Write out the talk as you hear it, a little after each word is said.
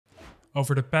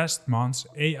Over the past months,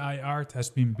 AI art has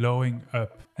been blowing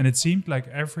up, and it seemed like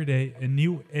every day a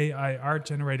new AI art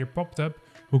generator popped up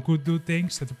who could do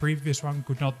things that the previous one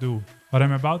could not do. What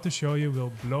I'm about to show you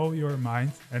will blow your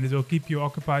mind, and it will keep you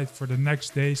occupied for the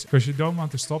next days because you don't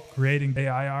want to stop creating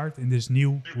AI art in this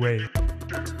new way.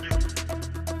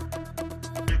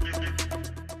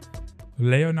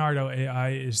 Leonardo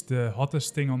AI is the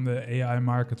hottest thing on the AI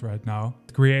market right now.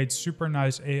 It creates super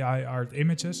nice AI art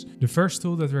images. The first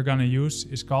tool that we're gonna use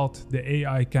is called the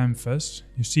AI Canvas.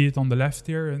 You see it on the left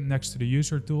here next to the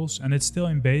user tools, and it's still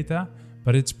in beta,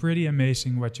 but it's pretty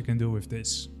amazing what you can do with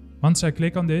this. Once I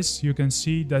click on this, you can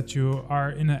see that you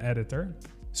are in an editor.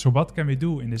 So what can we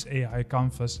do in this AI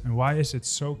Canvas and why is it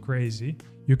so crazy?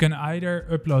 You can either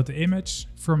upload the image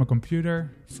from a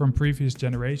computer, from previous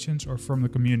generations, or from the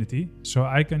community. So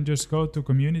I can just go to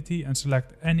community and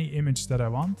select any image that I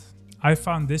want. I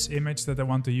found this image that I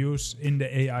want to use in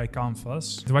the AI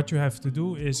Canvas. What you have to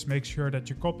do is make sure that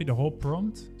you copy the whole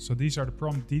prompt. So these are the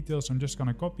prompt details. I'm just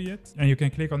gonna copy it. And you can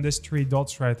click on these three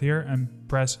dots right here and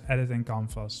press Edit in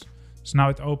Canvas. So now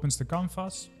it opens the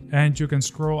canvas and you can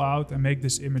scroll out and make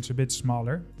this image a bit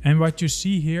smaller. And what you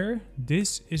see here,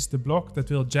 this is the block that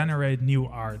will generate new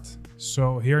art.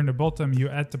 So here in the bottom, you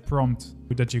add the prompt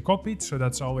that you copied. So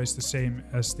that's always the same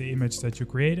as the image that you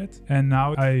created. And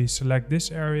now I select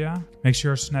this area, make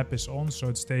sure snap is on so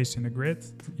it stays in the grid.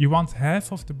 You want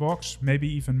half of the box,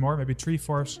 maybe even more, maybe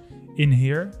 3/4 in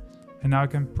here. And now I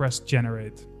can press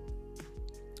generate.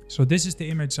 So this is the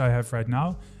image I have right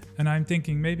now. And I'm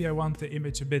thinking maybe I want the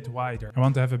image a bit wider. I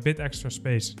want to have a bit extra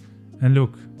space. And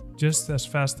look, just as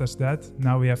fast as that,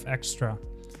 now we have extra.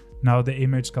 Now the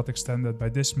image got extended by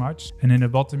this much. And in the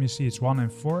bottom you see it's 1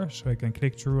 and 4, so I can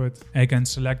click through it. I can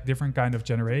select different kind of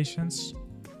generations.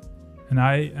 And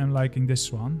I am liking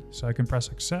this one, so I can press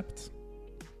accept.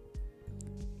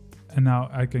 And now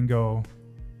I can go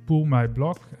pull my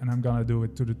block and I'm gonna do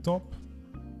it to the top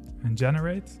and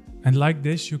generate. And like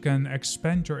this, you can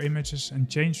expand your images and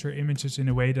change your images in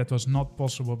a way that was not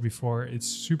possible before. It's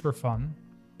super fun.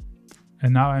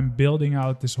 And now I'm building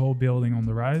out this whole building on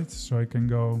the right, so I can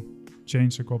go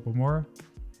change a couple more.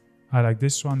 I like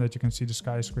this one that you can see the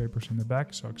skyscrapers in the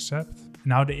back, so accept.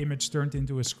 Now the image turned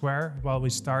into a square while we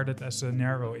started as a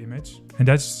narrow image. And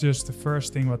that's just the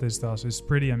first thing what this does. It's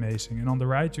pretty amazing. And on the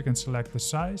right, you can select the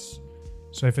size.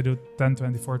 So if I do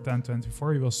 1024,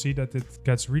 1024, you will see that it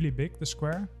gets really big, the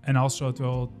square. And also it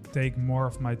will take more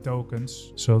of my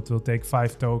tokens. So it will take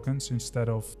 5 tokens instead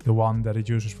of the one that it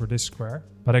uses for this square.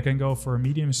 But I can go for a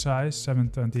medium size,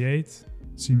 728.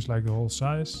 Seems like the whole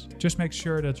size. Just make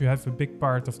sure that you have a big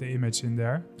part of the image in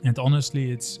there. And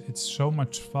honestly, it's so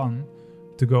much fun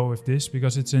to go with this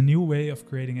because it's a new way of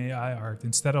creating AI art.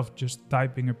 Instead of just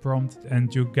typing a prompt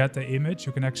and you get the image,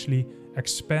 you can actually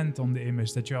expand on the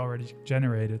image that you already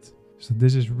generated. So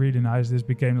this is really nice. This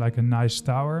became like a nice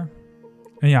tower.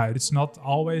 And yeah, it's not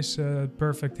always a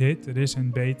perfect hit. It is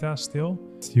in beta still.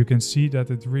 You can see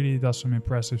that it really does some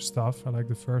impressive stuff. I like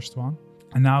the first one.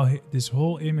 And now this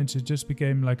whole image, it just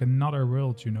became like another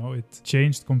world, you know. It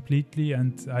changed completely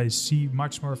and I see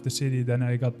much more of the city than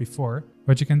I got before.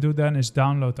 What you can do then is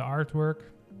download the artwork.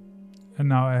 And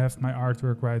now I have my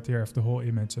artwork right here of the whole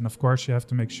image. And of course you have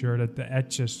to make sure that the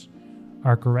edges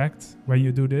are correct when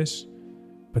you do this.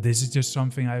 But this is just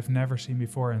something I've never seen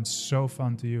before and so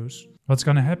fun to use. What's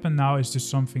gonna happen now is just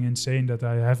something insane that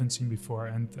I haven't seen before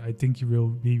and I think you will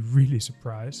be really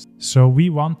surprised. So we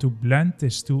want to blend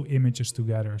these two images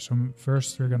together. So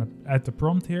first we're gonna add the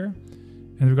prompt here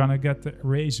and we're gonna get the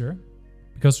eraser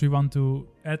because we want to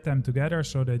add them together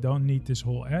so they don't need this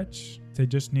whole edge. They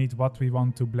just need what we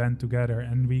want to blend together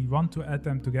and we want to add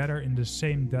them together in the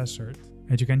same desert.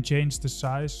 And you can change the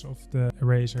size of the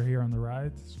eraser here on the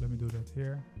right. So let me do that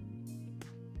here.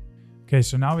 Okay,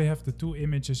 so now we have the two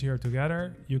images here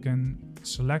together. You can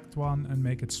select one and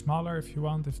make it smaller if you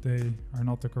want, if they are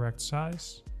not the correct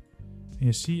size. And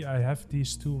you see I have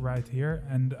these two right here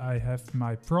and I have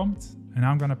my prompt and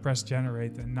I'm gonna press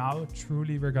generate. And now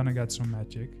truly we're gonna get some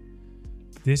magic.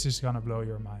 This is gonna blow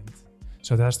your mind.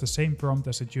 So it has the same prompt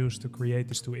as it used to create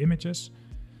these two images.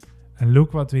 And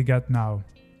look what we get now.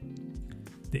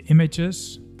 The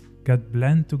images get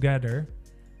blended together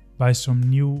by some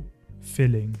new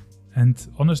filling. And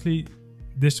honestly,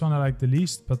 this one I like the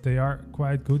least, but they are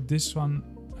quite good. This one,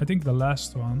 I think the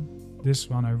last one, this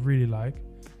one I really like.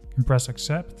 You can press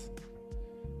accept.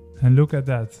 And look at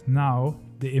that. Now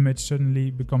the image suddenly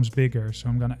becomes bigger. So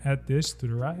I'm gonna add this to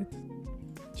the right.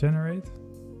 Generate.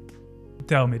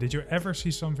 Tell me, did you ever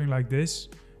see something like this?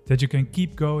 that you can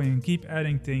keep going and keep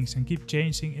adding things and keep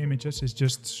changing images is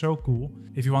just so cool.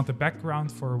 If you want a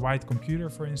background for a white computer,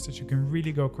 for instance, you can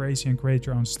really go crazy and create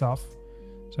your own stuff.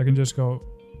 So I can just go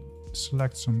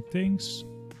select some things.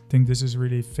 I think this is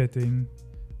really fitting.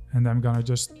 And I'm gonna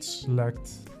just select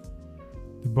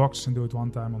the box and do it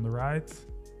one time on the right,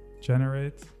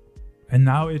 generate. And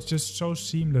now it's just so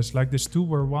seamless. Like these two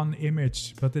were one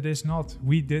image, but it is not.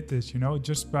 We did this, you know,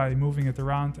 just by moving it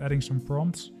around, adding some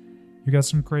prompts, you got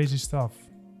some crazy stuff.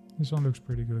 This one looks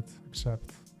pretty good,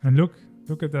 accept. And look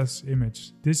at this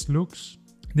image. This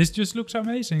just looks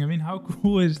amazing. I mean, how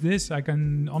cool is this? I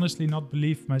can honestly not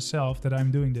believe myself that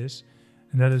I'm doing this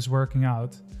and that it's working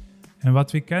out. And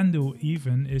what we can do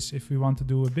even is if we want to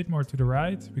do a bit more to the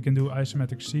right, we can do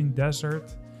isometric scene,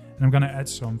 desert. And I'm gonna add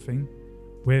something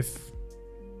with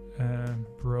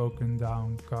broken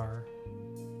down car,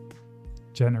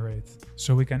 generate.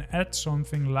 So we can add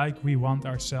something like we want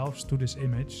ourselves to this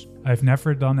image. I've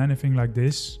never done anything like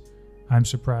this. I'm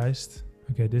surprised.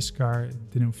 Okay, this car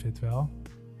didn't fit well.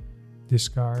 This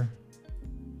car.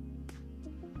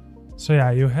 So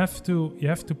yeah, you have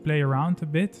to play around a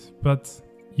bit, but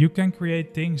you can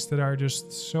create things that are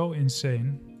just so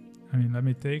insane. I mean, let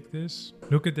me take this.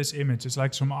 Look at this image. It's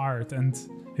like some art, and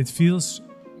it feels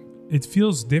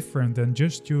different than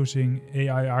just using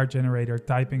AI art generator,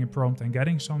 typing a prompt and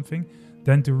getting something,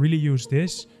 than to really use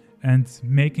this and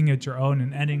making it your own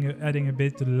and adding a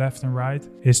bit to the left and right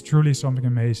is truly something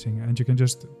amazing. And you can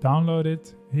just download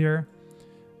it here.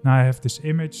 Now I have this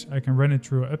image. I can run it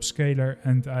through an upscaler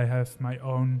and I have my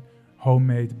own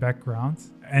homemade background.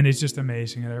 And it's just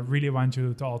amazing. And I really want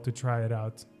you all to try it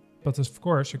out. But of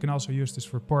course, you can also use this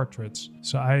for portraits.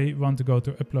 So I want to go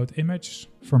to upload image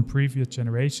from previous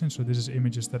generation. So this is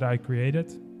images that I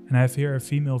created. And I have here a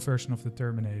female version of the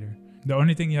Terminator. The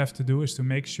only thing you have to do is to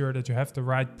make sure that you have the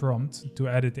right prompt to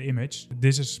edit the image.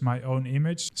 This is my own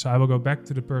image. So I will go back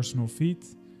to the personal feed.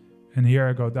 And here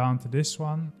I go down to this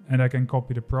one. And I can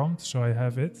copy the prompt so I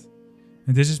have it.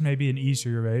 And this is maybe an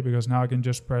easier way because now I can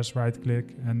just press right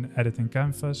click and edit in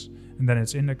Canvas. And then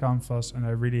it's in the canvas and I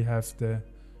really have the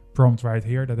prompt right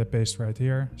here that I paste right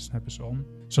here. Snap is on.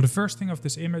 So the first thing of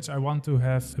this image, I want to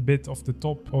have a bit of the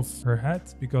top of her head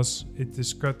because it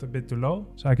is cut a bit too low.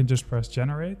 So I can just press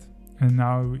generate. And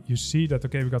now you see that,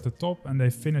 okay, we got the top and they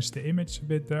finished the image a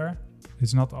bit there.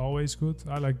 It's not always good.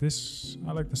 I like this.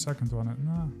 I like the second one.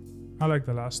 No, I like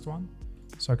the last one.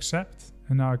 So accept.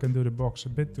 And now I can do the box a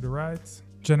bit to the right.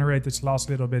 Generate its last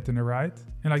little bit in the right.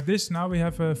 And like this, now we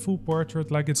have a full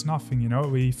portrait like it's nothing, you know.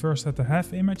 We first had the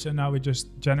half image and now we just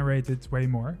generated way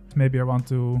more. Maybe I want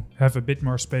to have a bit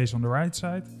more space on the right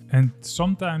side. And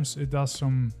sometimes it does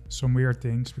some weird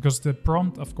things because the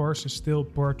prompt, of course, is still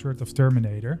portrait of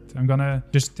Terminator. I'm gonna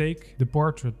just take the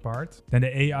portrait part. Then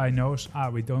the AI knows,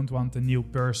 we don't want a new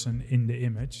person in the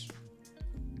image.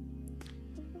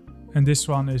 And this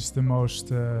one is the most,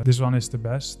 this one is the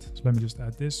best. So let me just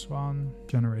add this one,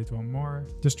 generate one more.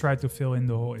 Just try to fill in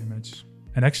the whole image.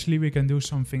 And actually we can do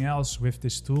something else with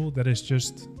this tool that is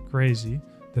just crazy.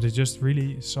 That is just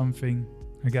really something,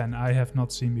 again, I have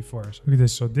not seen before. So look at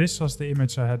this. So this was the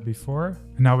image I had before.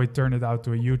 And now we turn it out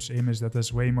to a huge image that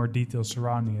has way more details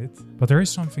surrounding it. But there is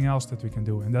something else that we can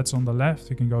do. And that's on the left.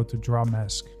 You can go to draw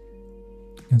mask.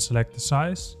 You can select the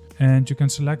size. And you can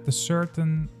select a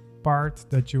certain part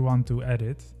that you want to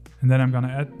edit. And then I'm gonna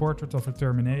add portrait of a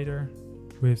Terminator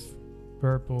with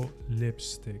purple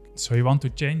lipstick. So you want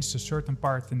to change a certain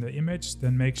part in the image,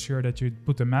 then make sure that you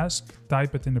put a mask,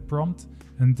 type it in the prompt,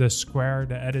 and the square,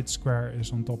 the edit square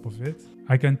is on top of it.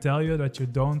 I can tell you that you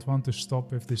don't want to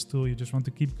stop with this tool. You just want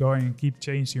to keep going and keep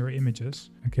changing your images.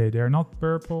 Okay, they're not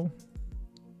purple,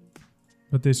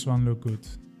 but this one look good.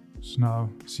 So now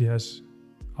she has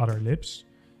other lips.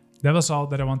 That was all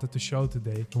that I wanted to show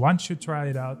today. Once you try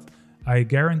it out, I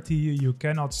guarantee you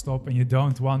cannot stop and you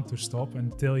don't want to stop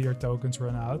until your tokens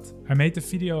run out. I made a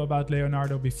video about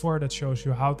Leonardo before that shows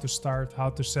you how to start,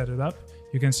 how to set it up.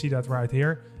 You can see that right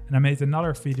here. And I made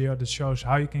another video that shows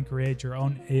how you can create your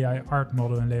own AI art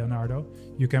model in Leonardo.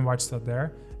 You can watch that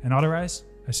there. And otherwise,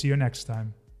 I see you next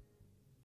time.